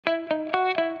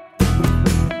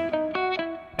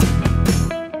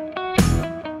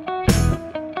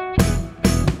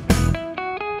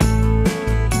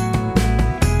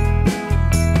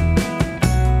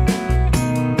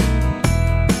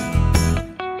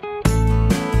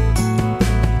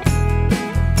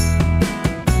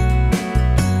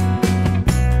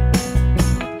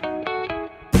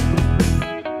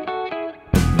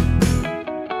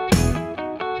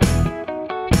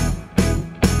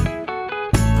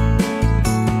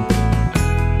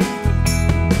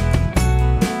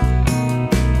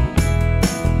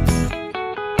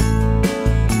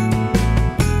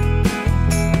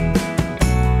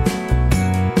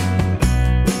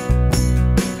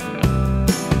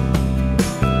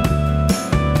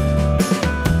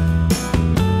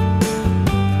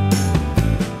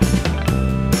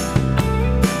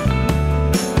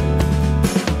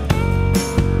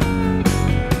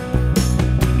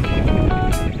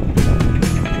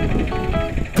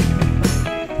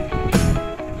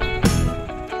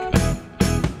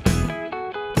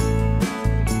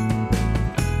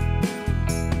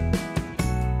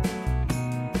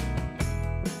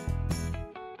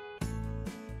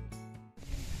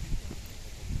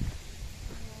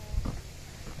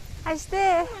I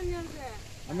stay.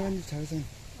 아니 잘생.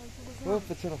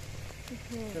 붙여라.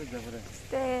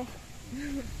 Stay.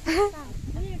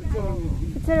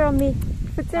 붙여라 me.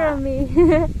 붙여라 me.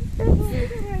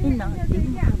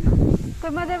 Cô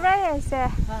mà đây vậy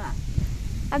sao?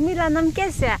 Anh mi là năm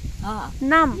kết sao?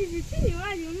 Năm.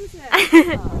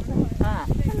 Hello.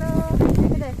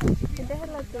 Đây. Đây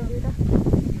là từ gì đó?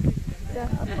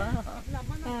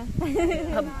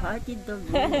 아빠 진짜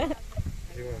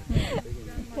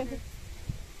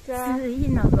Sweet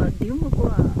Naga dia mau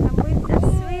I'm with the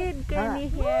sweet gummy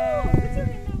here.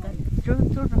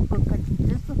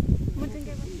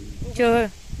 Trời.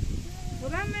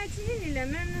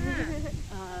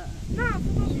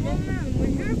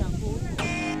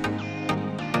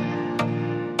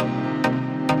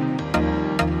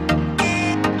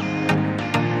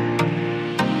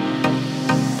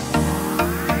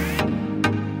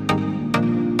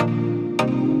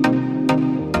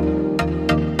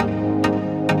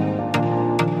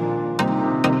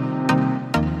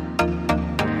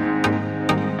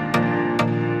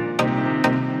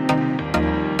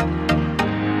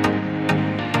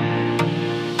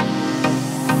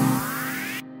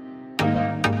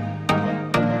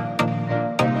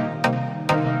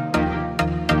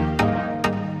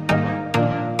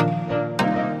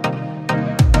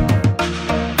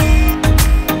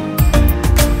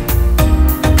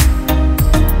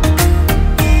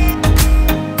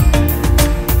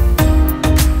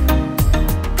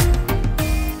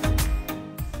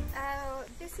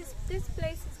 This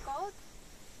place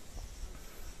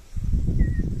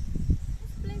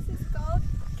is called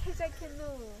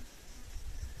Kejakenu.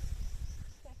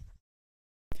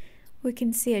 We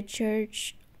can see a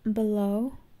church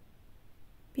below.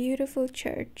 Beautiful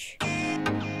church.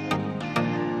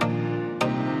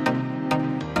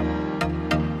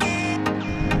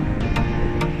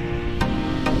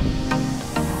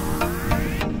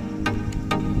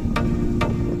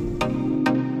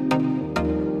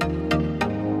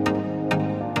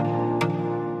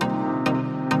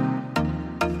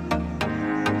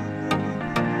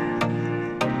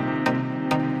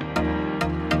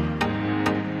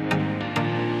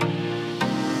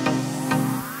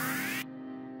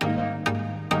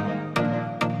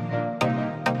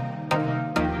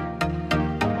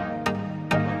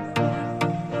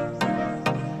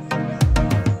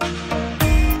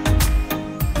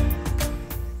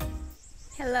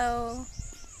 Hello,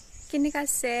 kini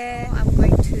kasi I'm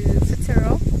going to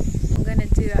Futuro. I'm gonna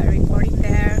do a recording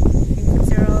there in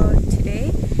Futuro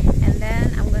today, and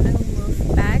then I'm gonna move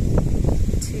back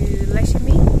to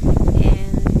Lashmi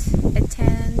and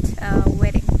attend a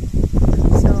wedding.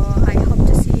 So I hope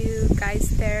to see you guys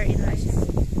there in Lashmi.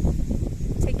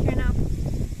 Take care now.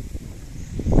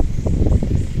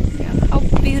 Yeah, how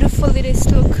beautiful it is!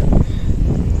 Look,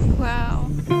 wow.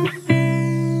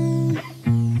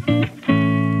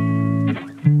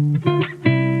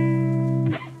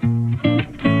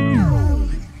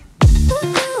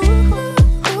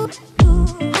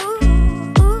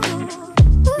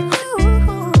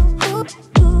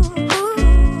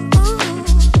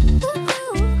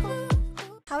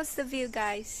 How's the view,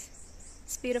 guys?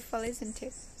 It's beautiful, isn't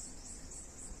it?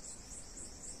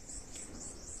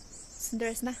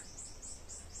 Sundaras na.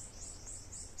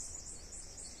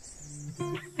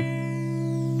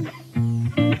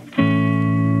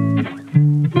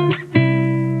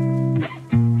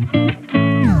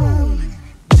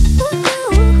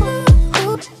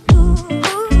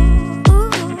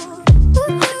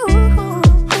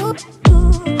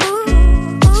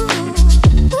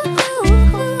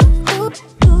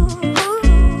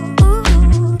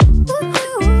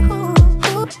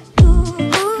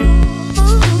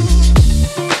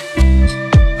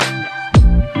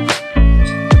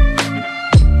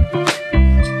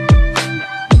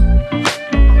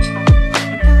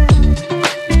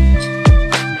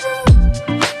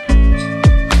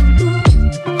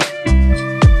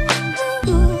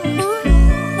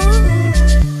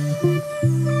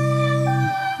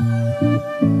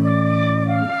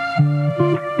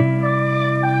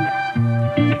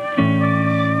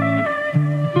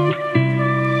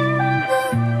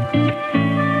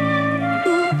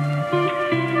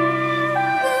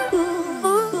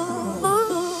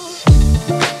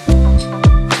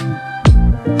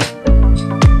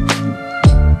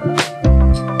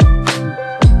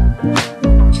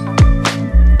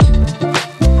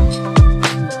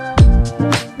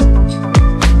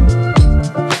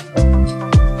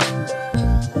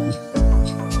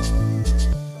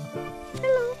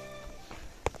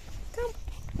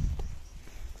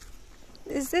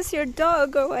 Is this your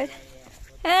dog or what?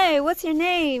 Hey, what's your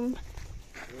name?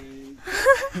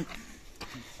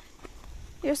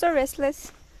 You're so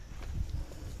restless.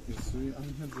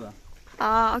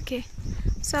 Ah, okay.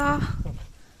 So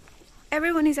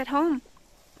everyone is at home.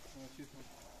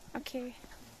 Okay.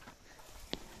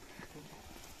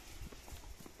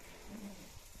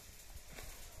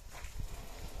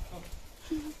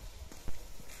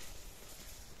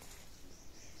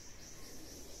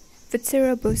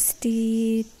 Vlog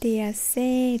bosti tia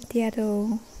se tia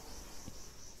do.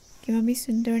 Kimami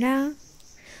sundara.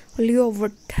 Leo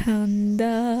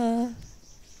vertanda.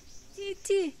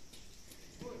 Ti.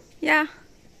 Yeah.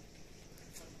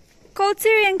 Call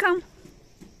Siri and come.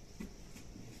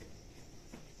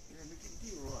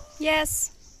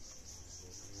 Yes.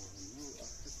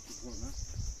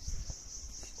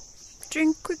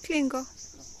 Drink quickly and go.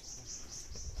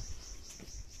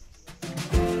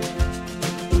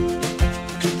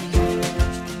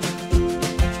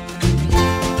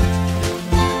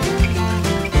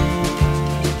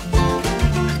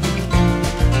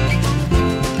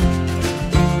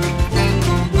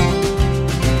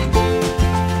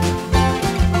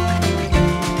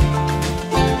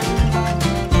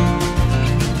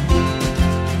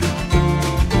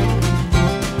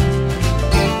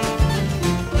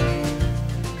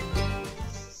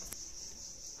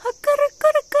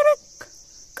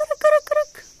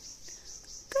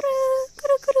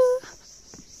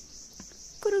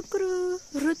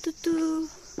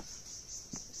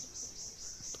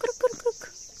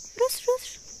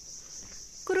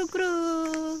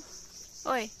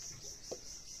 Oi.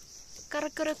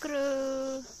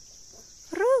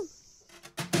 Ru.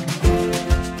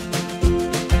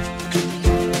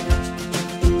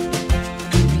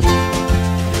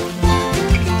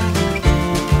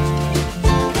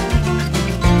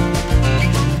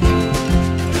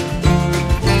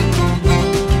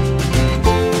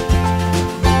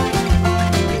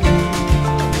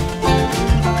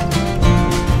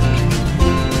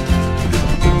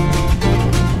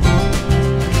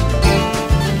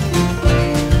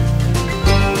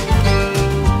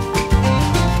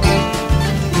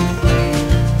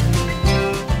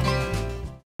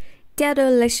 Tiado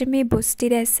Lashmi bosti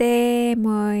dese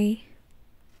moi.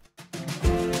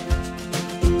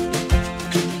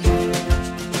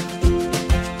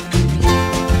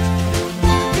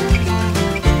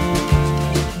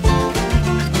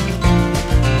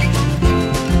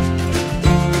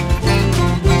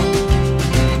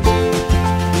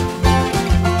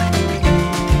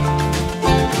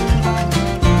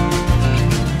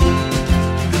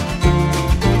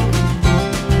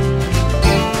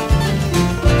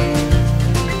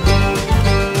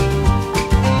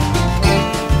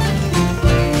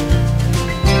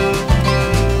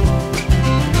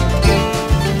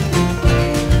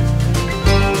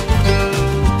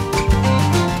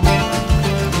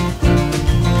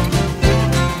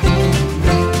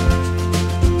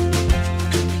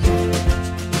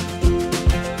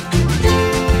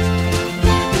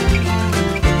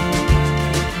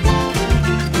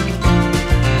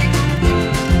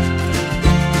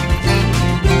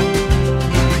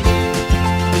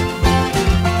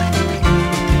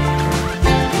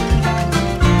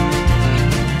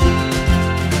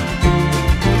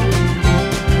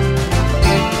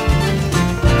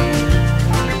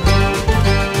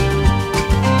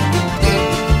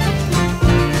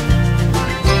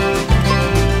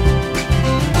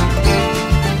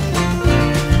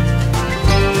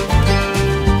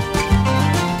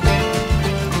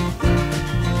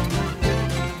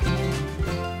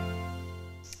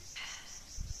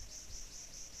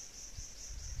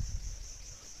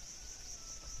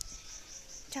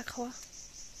 Chắc không?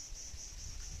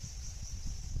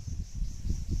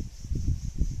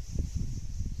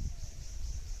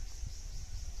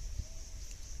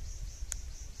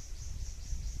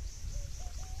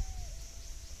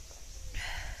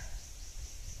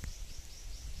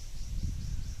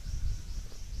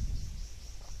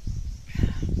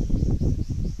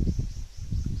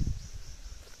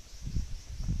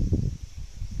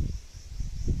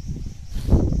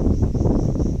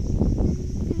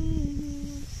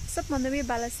 Mano bi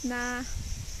balas na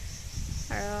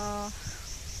aro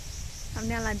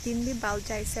amne lantin bi bal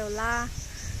jai seula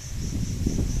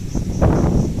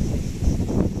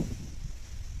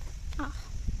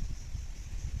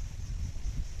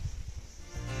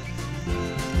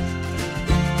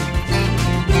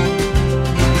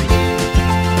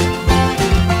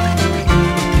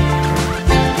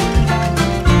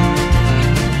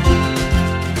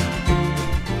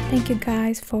Thank you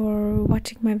guys for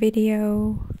watching my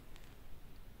video.